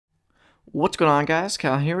What's going on, guys?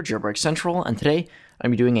 Cal here, Jailbreak Central, and today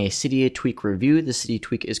I'm doing a Cydia tweak review. The Cydia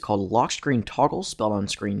tweak is called LockscreenTogglels, spelled on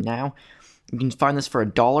screen now. You can find this for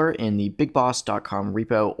 $1 in the BigBoss.com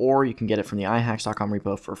repo, or you can get it from the iHacks.com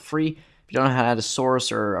repo for free. If you don't know how to add a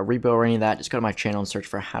source or a repo or any of that, just go to my channel and search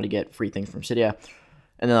for how to get free things from Cydia,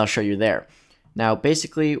 and then I'll show you there. Now,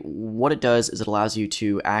 basically, what it does is it allows you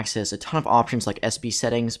to access a ton of options like SB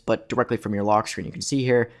settings, but directly from your lock screen. You can see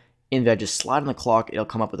here, in there, just slide on the clock, it'll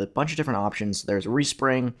come up with a bunch of different options. There's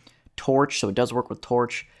respring, torch, so it does work with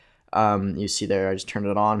torch. You see there, I just turned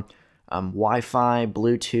it on. Wi-Fi,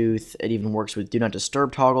 Bluetooth, it even works with do not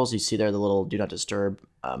disturb toggles. You see there the little do not disturb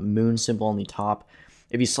moon symbol on the top.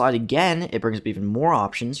 If you slide again, it brings up even more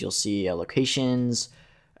options. You'll see locations,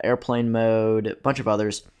 airplane mode, a bunch of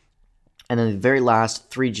others. And then the very last,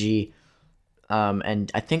 3G, and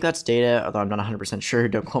I think that's data, although I'm not 100% sure,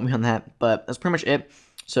 don't quote me on that, but that's pretty much it.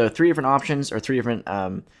 So three different options, or three different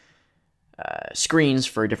screens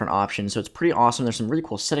for different options, so it's pretty awesome. There's some really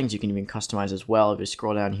cool settings you can even customize as well. If you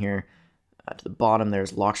scroll down here to the bottom,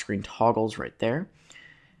 there's lock screen toggles right there.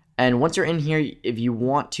 And once you're in here, if you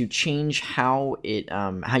want to change how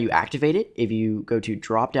you activate it, if you go to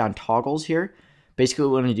drop down toggles here, basically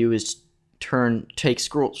what we're going to do is take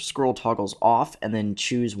scroll toggles off and then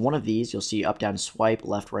choose one of these. You'll see up, down, swipe,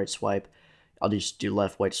 left, right, swipe. I'll just do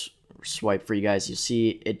left, right, swipe for you guys. You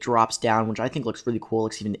see it drops down, which I think looks really cool. It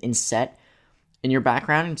looks even inset in your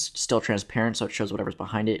background. It's still transparent, so it shows whatever's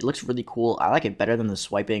behind it. It looks really cool. I like it better than the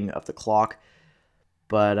swiping of the clock,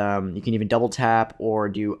 but you can even double tap or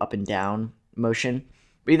do up and down motion.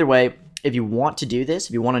 But either way, if you want to do this,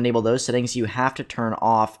 if you want to enable those settings, you have to turn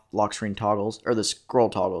off lock screen toggles, or the scroll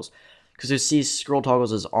toggles, because you see scroll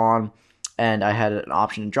toggles is on, and I had an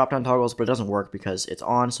option to drop down toggles, but it doesn't work because it's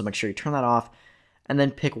on, so make sure you turn that off, and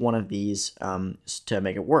then pick one of these to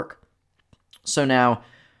make it work. So now,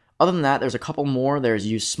 other than that, there's a couple more. There's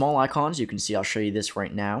use small icons. You can see, I'll show you this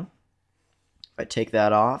right now. If I take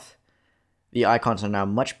that off, the icons are now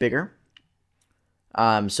much bigger.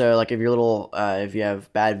 So like if you're if you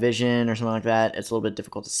have bad vision or something like that, it's a little bit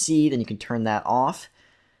difficult to see, then you can turn that off.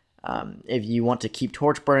 If you want to keep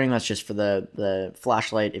torch burning, that's just for the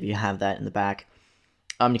flashlight if you have that in the back.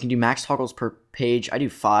 You can do max toggles per page. I do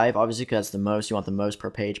 5, obviously, because that's the most. You want the most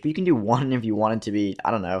per page. But you can do 1 if you want it to be,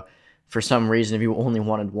 I don't know, for some reason, if you only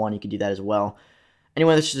wanted 1, you could do that as well.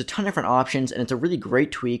 Anyway, there's just a ton of different options, and it's a really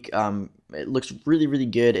great tweak. It looks really, really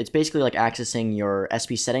good. It's basically like accessing your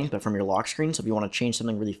SB settings, but from your lock screen. So if you want to change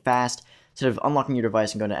something really fast, instead of unlocking your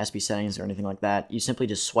device and going to SB settings or anything like that, you simply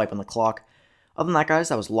just swipe on the clock. Other than that, guys,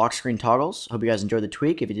 that was lock screen toggles. Hope you guys enjoyed the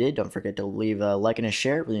tweak. If you did, don't forget to leave a like and a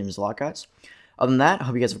share. It really means a lot, guys. Other than that, I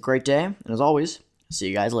hope you guys have a great day, and as always, see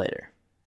you guys later.